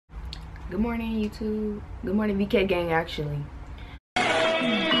Good morning, YouTube. Good morning, VK gang, actually.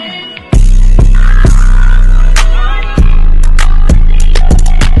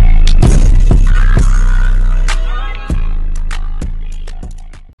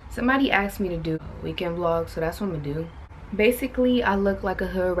 Somebody asked me to do a weekend vlog, so that's what I'm gonna do. Basically, I look like a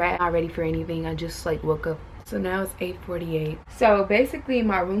hood rat, not ready for anything. I just like woke up. So now it's 8:48. So basically,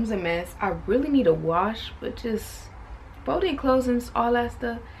 my room's a mess. I really need a wash, but just folding clothes and all that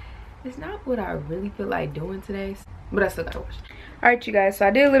stuff, it's not what I really feel like doing today. But I still gotta wash. Alright, you guys, so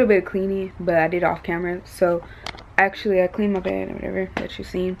I did a little bit of cleaning, but I did off camera. So actually, I cleaned my bed or whatever that you've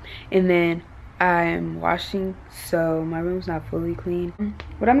seen. And then I'm washing, so my room's not fully clean.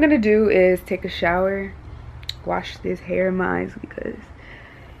 What I'm gonna do is take a shower, wash this hair of mine because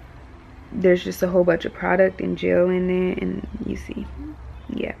there's just a whole bunch of product and gel in it, and you see,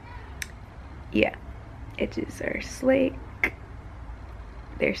 yeah, edges are slick.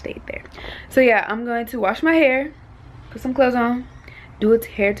 There, stayed there. So yeah, I'm going to wash my hair, put some clothes on, do a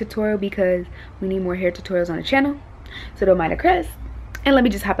hair tutorial because we need more hair tutorials on the channel, so don't mind the crust. And let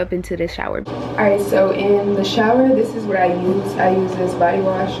me just hop up into the shower. All right, so in the shower, this is what I use. I use this body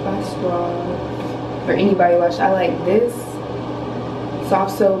wash by Straw, or any body wash. I like this,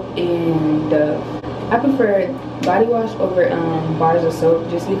 soft soap, and I prefer body wash over bars of soap,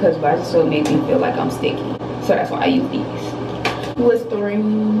 just because bars of soap make me feel like I'm sticky. So that's why I use these.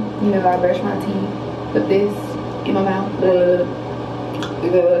 Listerine, you know, I brush my teeth with this in my mouth.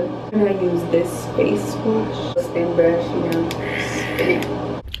 And I use this face wash, spin brush, you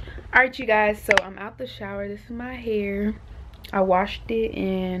know. Alright, you guys, so I'm out the shower. This is my hair. I washed it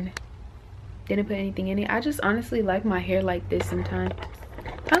and didn't put anything in it. I just honestly like my hair like this sometimes.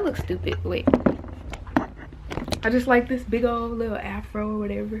 I look stupid. Wait, I just like this big old little afro or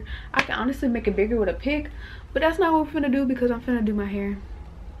whatever. I can honestly make it bigger with a pick, but that's not what we're finna do because I'm finna do my hair.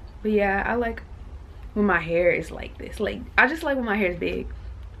 But yeah, I like when my hair is like this. Like, I just like when my hair is big,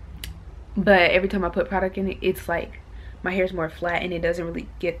 but every time I put product in it, it's like my hair's more flat and it doesn't really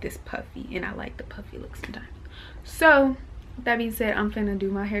get this puffy, and I like the puffy look sometimes. So with that being said, I'm finna do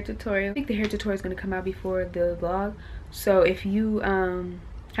my hair tutorial. I think the hair tutorial is gonna come out before the vlog, so if you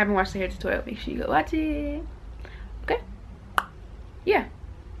haven't watched the hair tutorial, make sure you go watch it. Okay, yeah,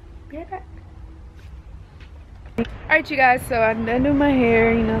 be right back. All right, you guys, so I'm done doing my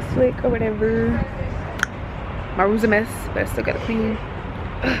hair, you know, slick or whatever. My room's a mess, but I still gotta clean.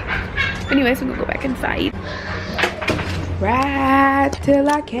 Anyways, we're gonna go back inside. Right till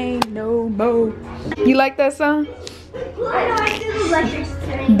I can't no more. You like that song?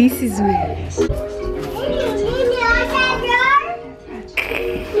 This is weird.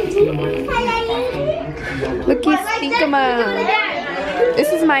 Look at Bickimer.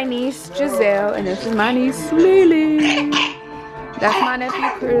 This is my niece Giselle, and this is my niece Lily. That's my nephew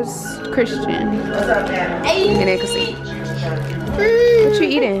Christian. And they can see. What you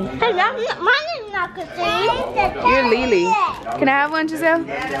eating? You're Lily. Can I have one, Giselle?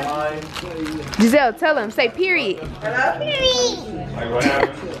 Giselle, tell him. Say period. Hello? Period.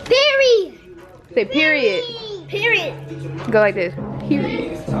 Period. Say period. Period. Go like this.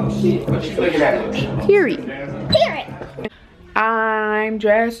 Period. Period. Period. I'm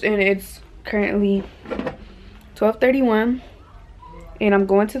dressed and it's currently 12:31 and I'm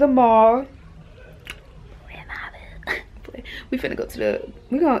going to the mall. We finna go to the,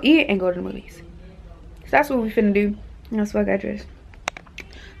 we gonna eat and go to the movies. So that's what we finna do. That's why I got dressed.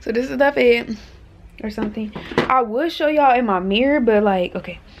 So this is the fit or something. I would show y'all in my mirror, but like,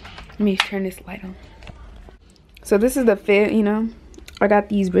 okay, let me turn this light on. So this is the fit, you know. I got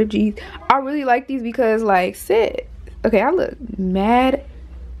these ripped jeans. I really like these because like, sit. Okay, I look mad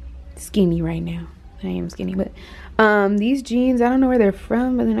skinny right now. I am skinny, but these jeans, I don't know where they're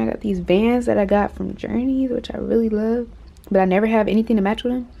from, but then I got these Vans that I got from Journeys, which I really love, but I never have anything to match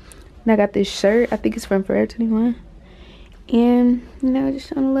with them. And I got this shirt, I think it's from Forever 21, and you know, just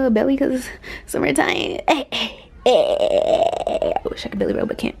showing a little belly because it's summertime. I wish I could belly rub,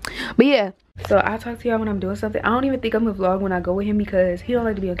 but can't. But yeah, so I'll talk to y'all when I'm doing something. I don't even think I'm gonna vlog when I go with him because he don't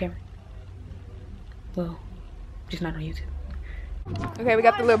like to be on camera. Well, just not on YouTube. Okay, we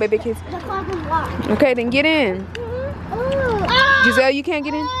got the little baby kids. Okay, then get in. Giselle, you can't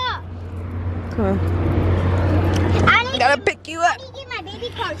get in? Come on. I gotta pick you up. I need to get my baby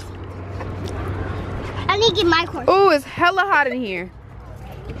course. I need to get my course. Oh, it's hella hot in here.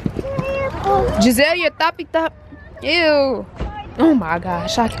 Giselle, you're toppy top. Ew. Oh my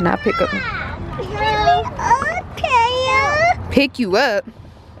gosh, I cannot pick up. Okay. Pick you up?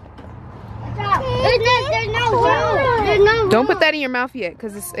 There's no room. There's no room. Don't put that in your mouth yet,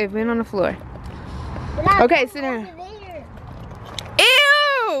 because it went on the floor. Okay, sit down.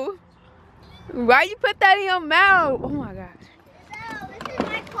 Ew! Why you put that in your mouth? Oh my gosh. No, this is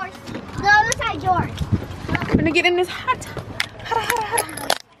my course. No, this is yours. I'm gonna get in this hot.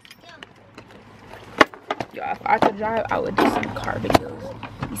 Yo, if I could drive, I would do some car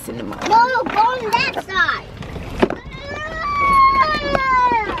videos. You sitting in my car. No, go on that side.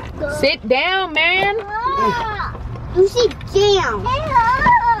 Sit down, man. You sit down.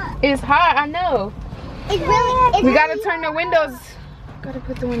 It's hot, I know. It's really. We gotta turn the windows. Gotta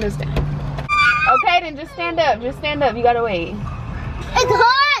put the windows down. Okay, then just stand up. Just stand up. You gotta wait. It's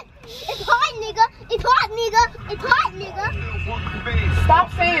hot. It's hot, nigga. It's hot, nigga. It's hot, nigga.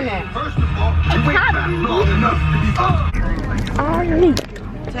 Stop saying that.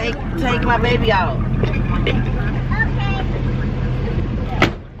 Take my baby out.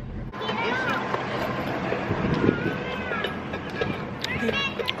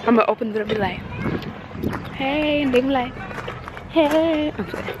 I'm gonna open the door and be like, hey, and they be like, hey. I'm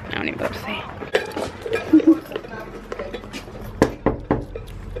sorry, I don't even know what to say.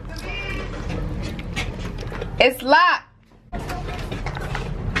 It's locked.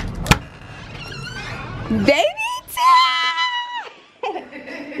 Baby time!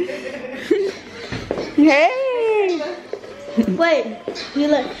 Hey! Wait, you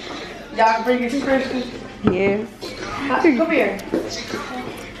look. Y'all bring your Christmas. Yeah. Come here.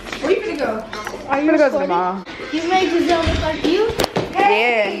 Where you gonna go? I'm gonna go to the mall. You made Giselle look like you?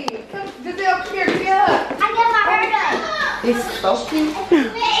 Hey! Come, Giselle, come here, give me a hug. I got my hair done. It's so cute.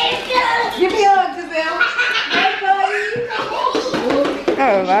 Give me a hug, Giselle. Hey, buddy.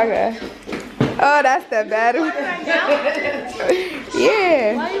 Oh my god. Oh, that's that bad one.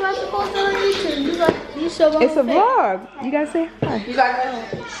 Yeah. Why you have to post it on YouTube? You show my It's a vlog. You gotta say hi. You got it?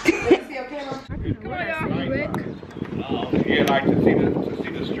 Let me see your camera. Come on, y'all. Yeah, like to see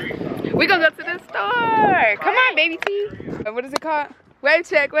the street. We gonna go to the store. Come on, baby T. What is it called? Wave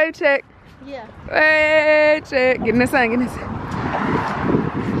check, wave check. Yeah. Wave check. Get in the sun, get in the sun.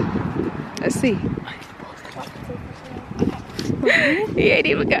 Let's see. He ain't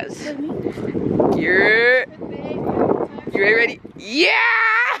even got. Yeah. You ain't ready? Yeah!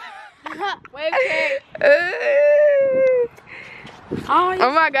 Wave check.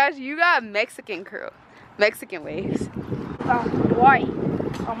 Oh my gosh, you got Mexican curl. Mexican waves. I'm white.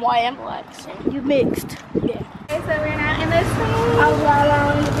 I'm white and black. So you mixed. Yeah. Okay, so we're now in the store.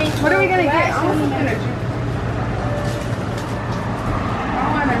 What are we gonna get? I want some energy.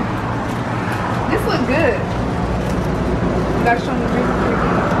 This looks good. You gotta show me the drink.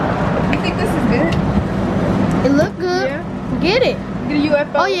 You think this is good? It look good. Yeah. Get it. Get a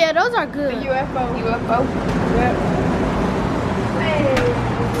UFO. Oh yeah, those are The good. UFO. UFO. Yep. Hey.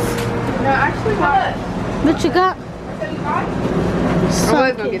 No, actually not. What you got? I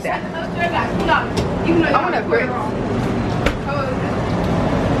was gonna get that. I want a brick.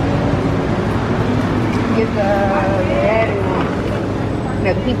 Get the red one. No,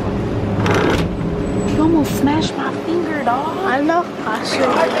 the pink one. You almost smashed my finger, dog. I know. I should.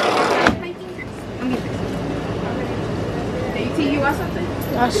 You want something?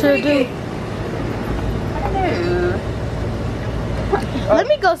 I sure do. Let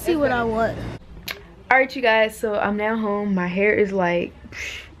me go see what I want. Alright, you guys, so I'm now home. My hair is like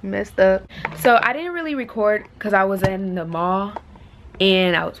messed up. So I didn't really record because I was in the mall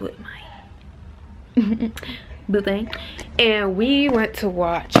and I was with my boo thing. And we went to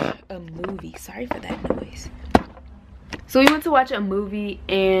watch a movie. Sorry for that noise. So we went to watch a movie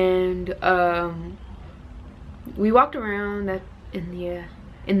and we walked around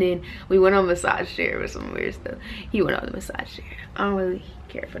and then we went on massage chair with some weird stuff. He went on the massage chair. I don't really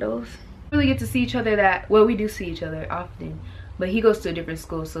care for those. We really get to see each other well, we do see each other often, but he goes to a different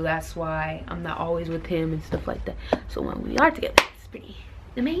school, so that's why I'm not always with him and stuff like that. So when we are together, it's pretty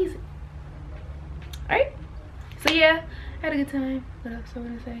amazing. Alright, so yeah, I had a good time. What else I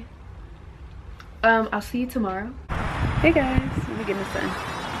want to say? I'll see you tomorrow. Hey guys, let me get in the sun.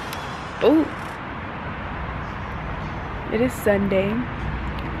 Oh, it is Sunday.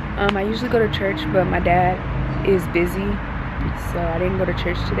 I usually go to church, but my dad is busy, so I didn't go to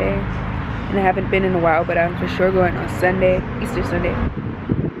church today. And I haven't been in a while, but I'm for sure going on Sunday, Easter Sunday.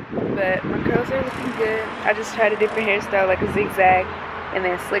 But my curls are looking good. I just tried a different hairstyle, like a zigzag, and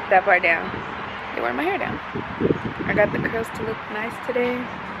then slicked that part down. They wear my hair down. I got the curls to look nice today.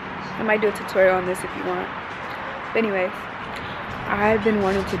 I might do a tutorial on this if you want. But anyways, I've been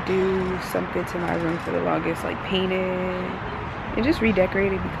wanting to do something to my room for the longest, like paint it and just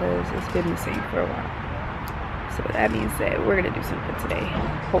redecorate it because it's been the same for a while. So with that being said, we're gonna do something today,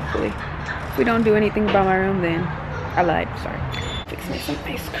 hopefully. If we don't do anything about my room, then I lied, sorry. Fix me some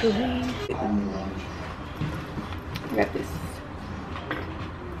ice cream. I got this.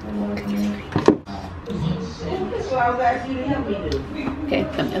 I was asking you to help me do. Okay,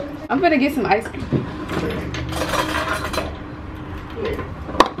 thumbnail. I'm gonna get some ice cream.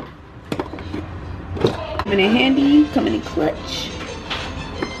 Coming in handy, coming in clutch.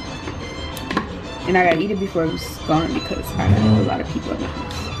 And I gotta eat it before it's gone because I have a lot of people in my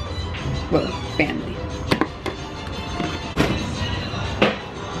house. Well, family.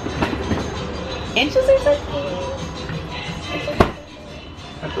 Inches or something?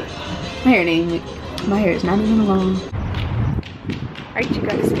 My hair is not even long. Alright, you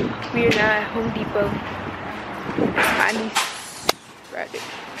guys, we are now at Home Depot. It's my niece. Right there.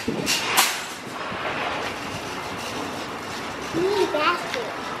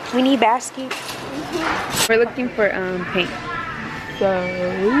 We need baskets. We're looking for paint. So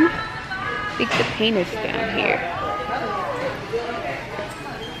I think the paint is down here.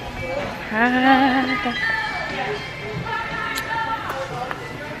 Whatever.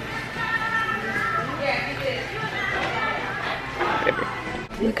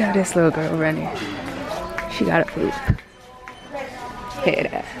 Look at this little girl running. She got a poop. Head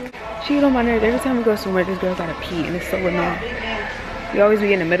ass. She get on my nerves every time we go somewhere. This girl gotta pee and it's so annoying. We always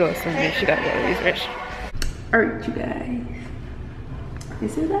be in the middle of something. She gotta go to these restaurants. Alright, you guys.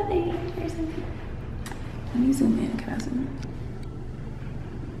 This is that day. Let me zoom in. Can I zoom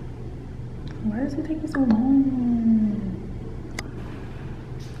in? Why does it take me so long?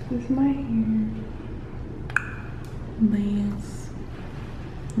 This is my hair. Bands.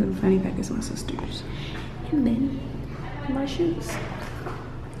 Little fanny pack is my sister's. And then my shoes.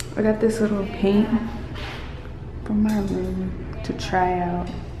 I got this little paint from my room to try out.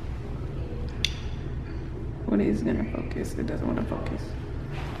 When it's gonna focus, it doesn't want to focus.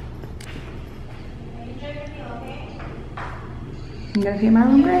 You gotta paint my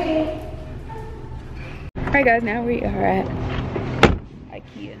room gray. Alright guys, now we are at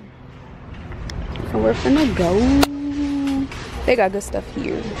IKEA. So we're finna go. They got good stuff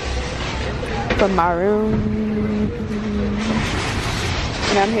here. From my room.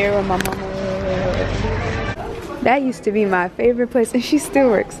 And I'm here with my mama. That used to be my favorite place and she still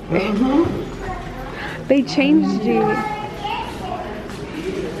works there. They changed it.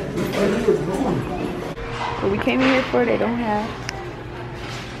 What we came in here for, they don't have.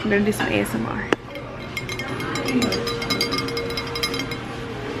 I'm gonna do some ASMR.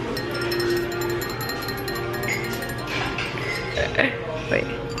 Wait.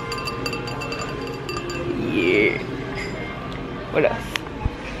 Yeah. What else?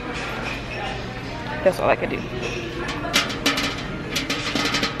 That's all I can do.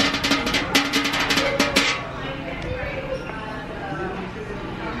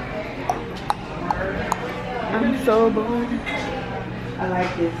 I'm so bored. I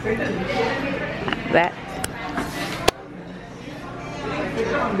like this. That.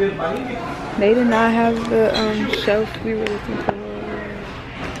 They did not have the shelf we were looking for.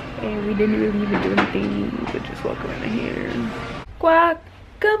 And we didn't really even do anything. We could just walk around here.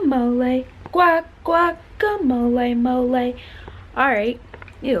 Guacamole. Guac, guacamole, mole. Alright.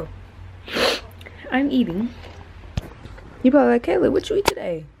 Ew. I'm eating. You probably like, Kayla, what you eat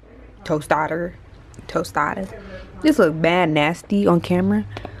today? Tostadas. This look bad nasty on camera.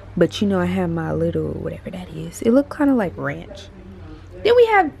 But you know I have my little whatever that is. It looked kind of like ranch. Then we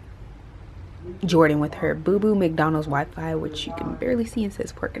have Jordan with her Boo Boo McDonald's Wi-Fi, which you can barely see and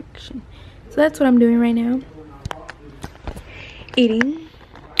says poor connection. So that's what I'm doing right now. Eating.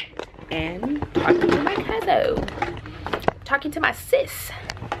 And talking to my cousin. Talking to my sis.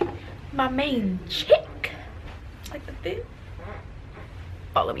 My main chick. Like the fit.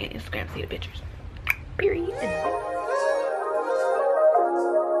 Follow me on Instagram, see the pictures. Period.